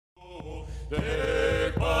My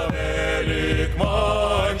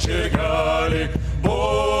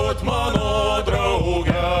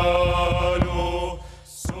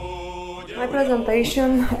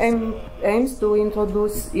presentation aims to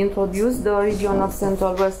introduce the region of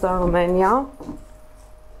Central Western Romania.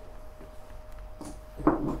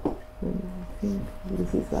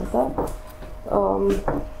 This is better.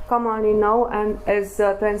 Commonly known as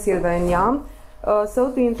Transylvania.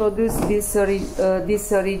 So to introduce this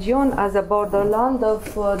region as a borderland of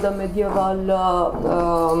the medieval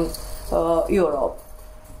Europe.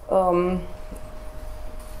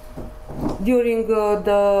 During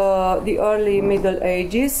the early Middle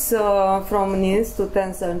Ages, from 9th to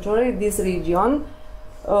 10th century, this region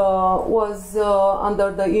was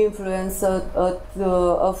under the influence of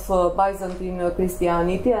Byzantine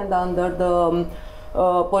Christianity and under the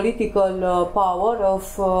political power of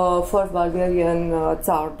First Bulgarian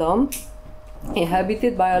Tsardom,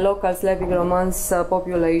 inhabited by a local Slavic Romance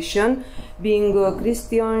population, being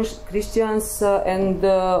Christians and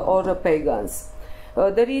or pagans.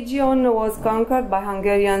 The region was conquered by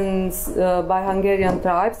Hungarian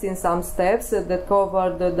tribes in some steps that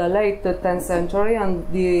covered the late 10th century and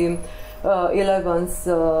the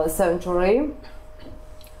 11th century.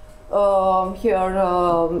 Here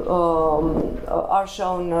are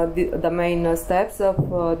shown the main steps of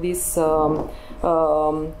this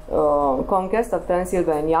conquest of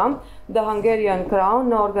Transylvania. The Hungarian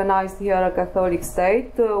crown organized here a Catholic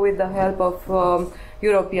state with the help of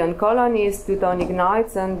European colonies, Teutonic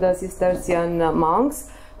Knights and Cistercian monks,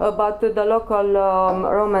 but the local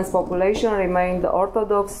Romance population remained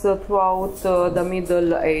Orthodox throughout the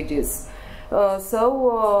Middle Ages. In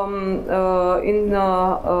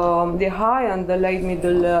the High and the Late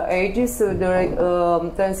Middle Ages,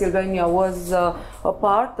 Transylvania was a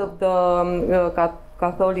part of the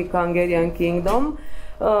Catholic Hungarian kingdom,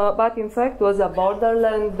 but in fact was a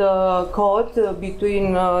borderland caught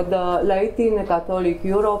between the Latin Catholic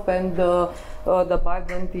Europe and the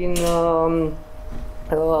Byzantine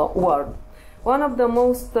world. One of the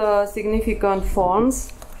most significant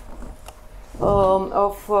forms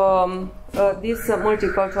of this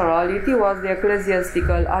multiculturality was the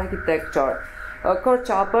ecclesiastical architecture. Court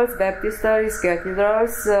chapels, baptisteries,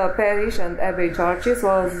 cathedrals, parish and abbey churches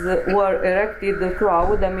were erected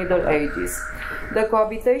throughout the Middle Ages. The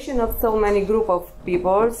cohabitation of so many groups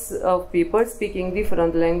of people speaking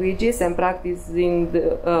different languages and practicing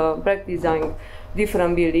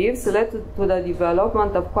different beliefs led to the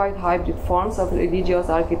development of quite hybrid forms of religious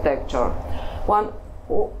architecture.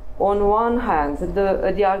 On one hand,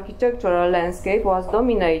 the architectural landscape was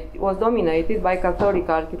dominated by Catholic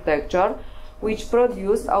architecture, which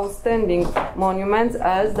produced outstanding monuments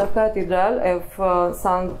as the Cathedral of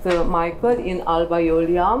St. Michael in Alba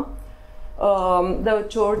Iulia, the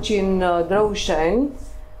church in Drăușeni,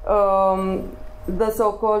 the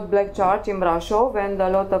so-called Black Church in Brașov, and a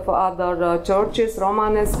lot of other churches,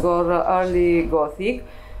 Romanesque or early Gothic.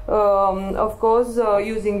 Of course,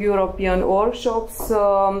 using European workshops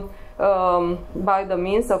by the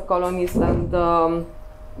means of colonists and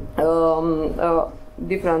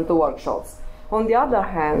different workshops. On the other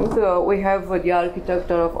hand, we have the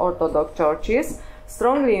architecture of Orthodox churches,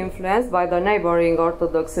 strongly influenced by the neighboring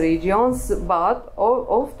Orthodox regions, but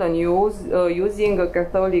often using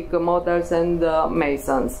Catholic models and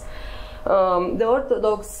masons. The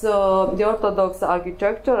Orthodox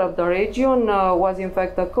architecture of the region was in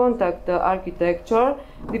fact a contact architecture,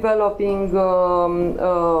 developing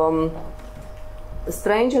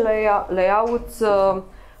strange layouts,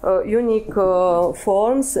 unique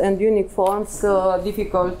forms,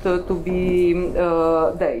 difficult to be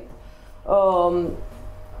dated.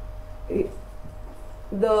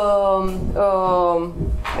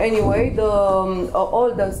 Anyway, the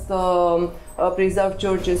oldest preserved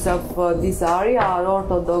churches of this area are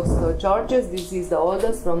Orthodox churches. This is the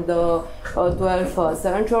oldest, from the 12th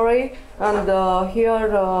century, and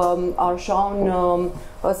here are shown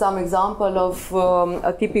some example of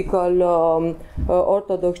a typical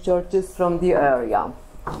Orthodox churches from the area.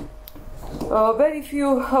 Very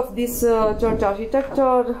few of this church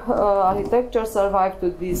architecture survive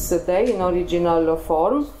to this day in original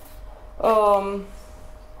form.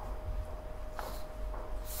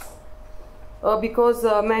 Because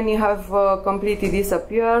many have completely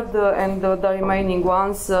disappeared, and the remaining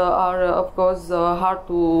ones are, of course, hard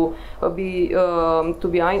to be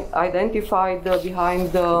identified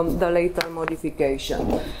behind the later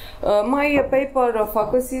modification. My paper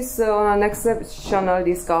focuses on an exceptional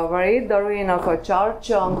discovery, the ruin of a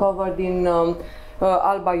church uncovered in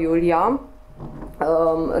Alba Iulia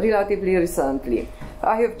relatively recently.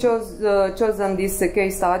 I have chosen this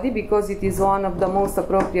case study because it is one of the most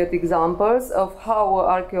appropriate examples of how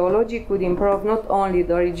archaeology could improve not only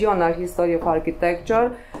the regional history of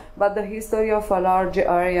architecture, but the history of a large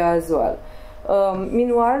area as well.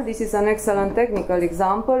 Meanwhile, this is an excellent technical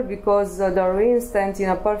example because the ruin stands in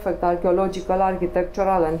a perfect archaeological,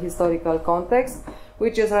 architectural and historical context,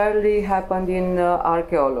 which has rarely happened in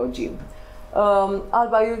archaeology.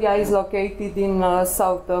 Alba Iulia is located in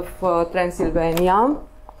south of Transylvania,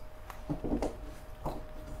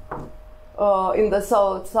 in the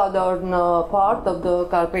southern part of the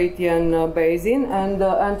Carpathian Basin, and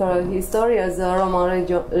entered history as a Roman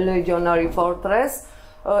legionary fortress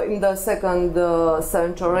in the 2nd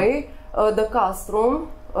century. The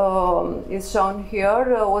castrum is shown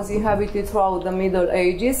here, was inhabited throughout the Middle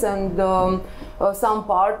Ages, and some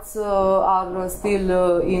parts are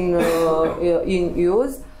still in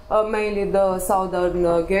use. Mainly the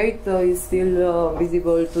southern gate is still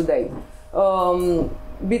visible today.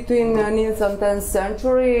 Between 9th and 10th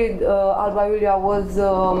century, Alba Iulia was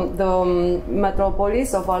the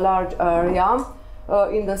metropolis of a large area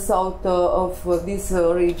in the south of this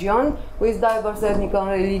region, with diverse ethnic and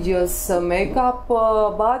religious makeup,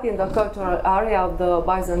 but in the cultural area of the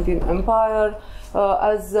Byzantine Empire,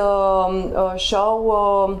 as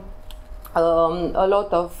show a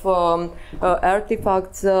lot of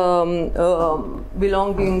artifacts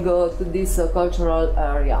belonging to this cultural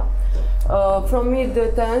area. From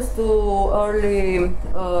mid-10th to early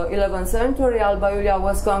 11th century, Alba Iulia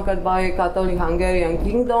was conquered by Catholic Hungarian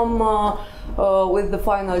kingdom with the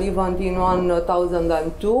final event in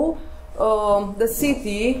 1002. The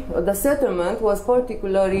city, the settlement, was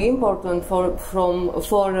particularly important for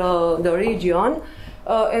the region,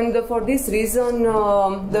 and for this reason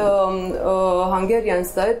the Hungarian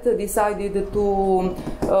state decided to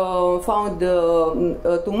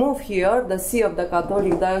to move here the see of the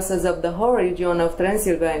Catholic diocese of the whole region of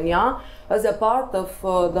Transylvania as a part of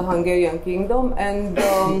the Hungarian kingdom. And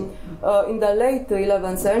in the late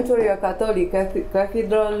 11th century, a Catholic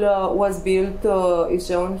cathedral was built, is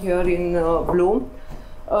shown here in blue,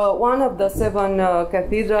 one of the 7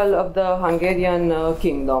 cathedrals of the Hungarian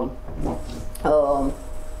kingdom. The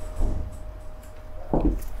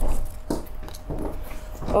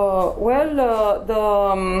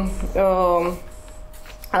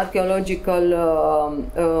archaeological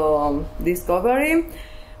discovery,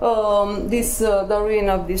 the ruin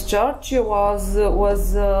of this church was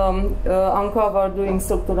uncovered during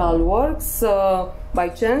structural works by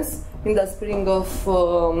chance in the spring of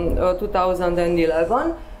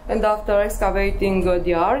 2011. And after excavating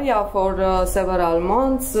the area for several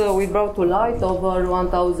months, we brought to light over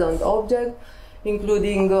 1,000 objects,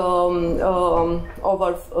 including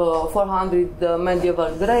over 400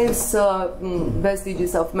 medieval graves,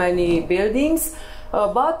 vestiges of many buildings.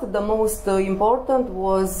 But the most important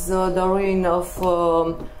was the ruin of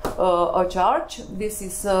a church. This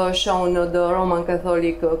is shown the Roman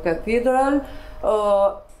Catholic Cathedral.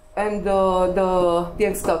 And the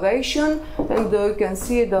excavation, and you can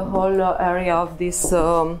see the whole area of this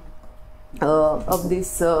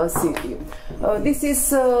city. This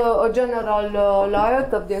is a general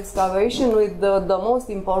layout of the excavation with the most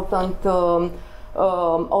important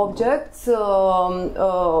objects,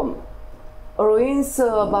 ruins,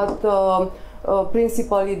 but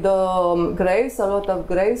principally the graves, a lot of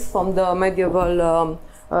graves from the medieval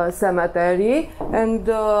cemetery. And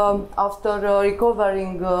after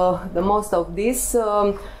recovering the most of this,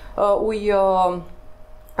 we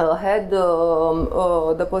had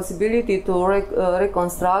the possibility to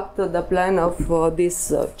reconstruct the plan of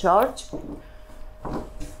this church.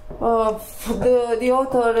 The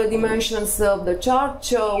outer dimensions of the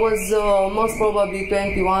church was most probably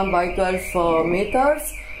 21 by 12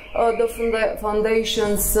 meters. The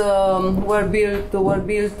foundations were built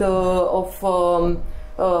of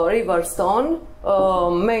river stone,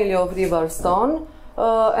 mainly of river stone,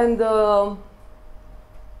 and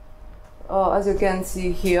as you can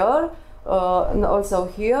see here, and also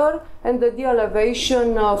here, and the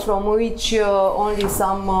elevation from which only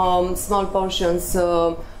some small portions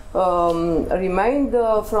remained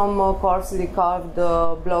from coarsely carved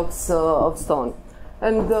blocks of stone.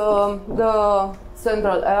 And the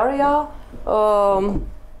central area,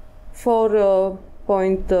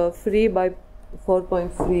 4.3 by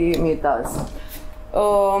 4.3 meters.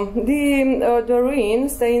 The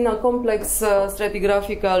ruins stay in a complex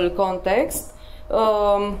stratigraphical context,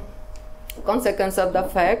 consequence of the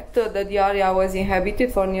fact that the area was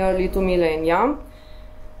inhabited for nearly 2 millennia.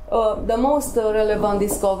 The most relevant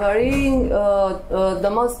discovery, the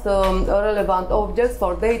most relevant objects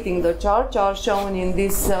for dating the church are shown in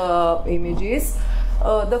these images.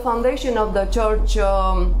 the foundation of the church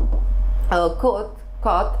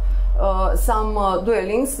cut some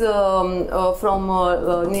dwellings from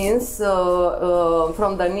the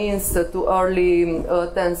Nins to early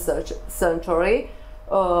 10th century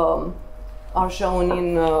are shown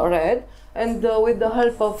in red, and with the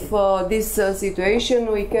help of this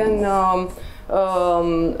situation we can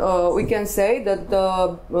say that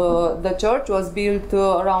the church was built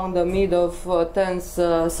around the mid of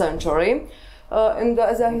 10th century. And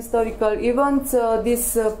as a historical event,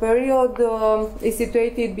 this period is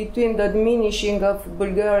situated between the diminishing of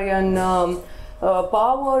Bulgarian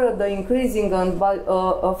power, the increasing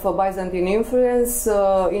of Byzantine influence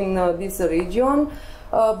in this region,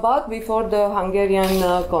 but before the Hungarian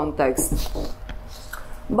context.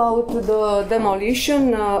 About the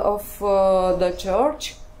demolition of the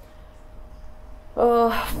church.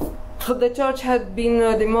 The church had been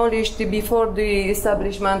demolished before the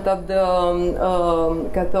establishment of the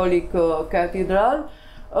Catholic cathedral.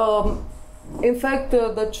 In fact,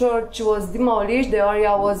 the church was demolished, the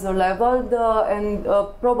area was leveled, and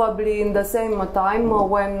probably in the same time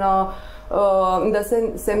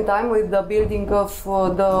same time with the building of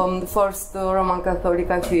the first Roman Catholic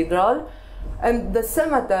cathedral. And the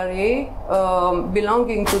cemetery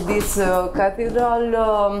belonging to this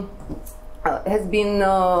cathedral has been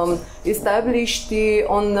established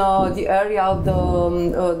on the area of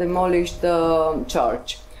the demolished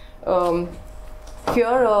church.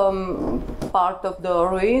 Here, part of the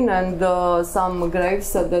ruin and some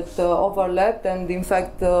graves that overlapped and in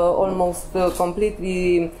fact almost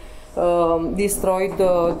completely destroyed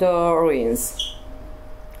the ruins.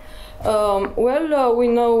 Well, we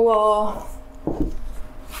know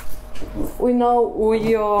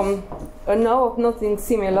of nothing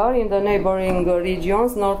similar in the neighboring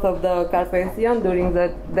regions north of the Carpathian during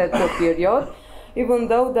that period, even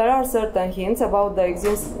though there are certain hints about the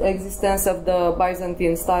existence of the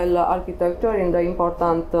Byzantine-style architecture in the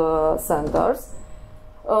important centers.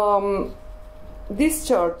 This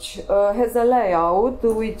church has a layout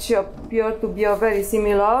which appear to be very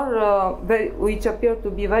similar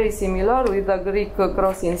with the Greek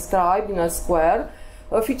cross inscribed in a square,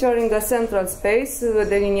 featuring a central space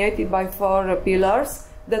delineated by 4 pillars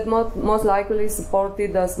that most likely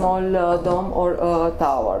supported a small dome or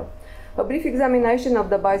tower. A brief examination of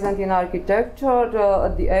the Byzantine architecture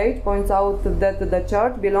at the age points out that the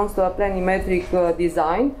church belongs to a planimetric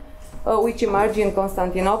design, which emerged in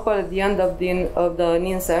Constantinople at the end of the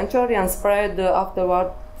 9th century and spread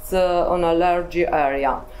afterwards on a large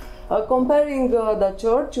area. Comparing the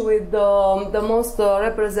church with the most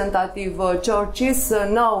representative churches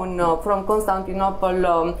known from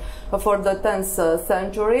Constantinople for the 10th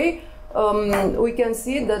century, we can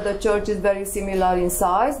see that the church is very similar in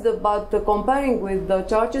size, but comparing with the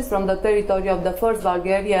churches from the territory of the First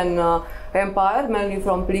Bulgarian Empire, mainly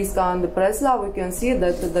from Pliska and Preslav, we can see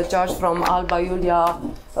that the church from Alba Iulia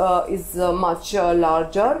is much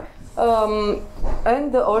larger.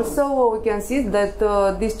 And also we can see that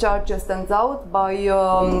this church stands out by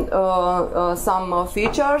some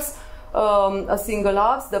features. A single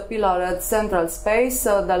apse, the pillar at central space,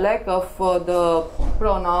 the lack of the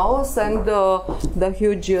pronaos, and the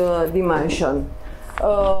huge dimension.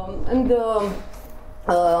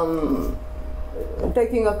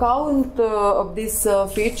 Taking account of these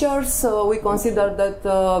features, we consider that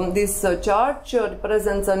this church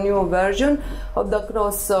represents a new version of the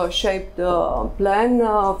cross-shaped plan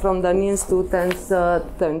from the 9th to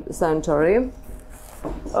 10th century.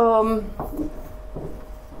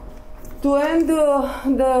 To end,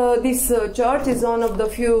 this church is one of the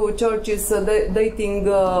few churches dating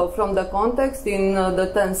from the context in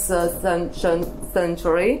the 10th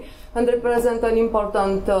century, and represent an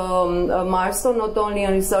important milestone not only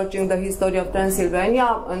in researching the history of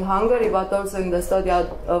Transylvania and Hungary, but also in the study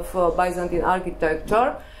of Byzantine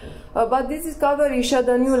architecture. But this discovery shed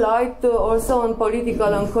a new light also on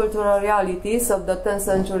political and cultural realities of the 10th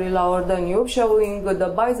century Lower Danube, showing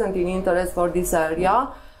the Byzantine interest for this area,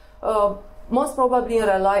 most probably in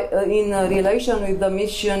relation with the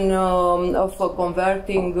mission of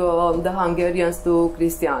converting the Hungarians to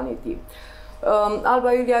Christianity. Alba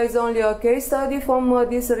Iulia is only a case study from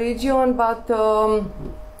this region, but the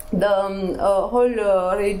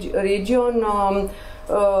whole region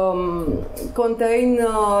the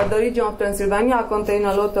region of Transylvania contain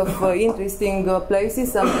a lot of interesting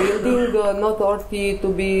places and buildings not worthy to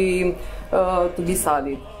be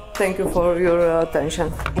studied. Thank you for your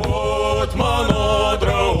attention.